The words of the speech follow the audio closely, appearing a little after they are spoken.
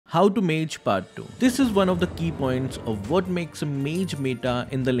How to Mage Part 2. This is one of the key points of what makes a mage meta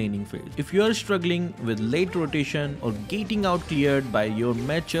in the laning phase. If you are struggling with late rotation or getting out cleared by your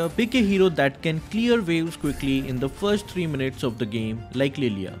matchup, pick a hero that can clear waves quickly in the first 3 minutes of the game like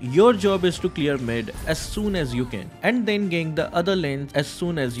Lilia. Your job is to clear mid as soon as you can and then gank the other lanes as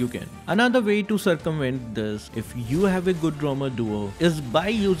soon as you can. Another way to circumvent this, if you have a good roamer duo, is by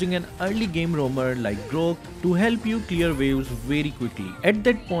using an early game roamer like Grok to help you clear waves very quickly. At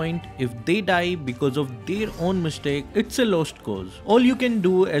that point, if they die because of their own mistake, it's a lost cause. All you can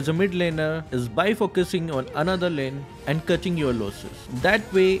do as a mid laner is by focusing on another lane and cutting your losses.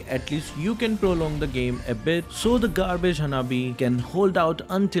 That way, at least you can prolong the game a bit so the garbage Hanabi can hold out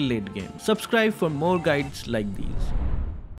until late game. Subscribe for more guides like these.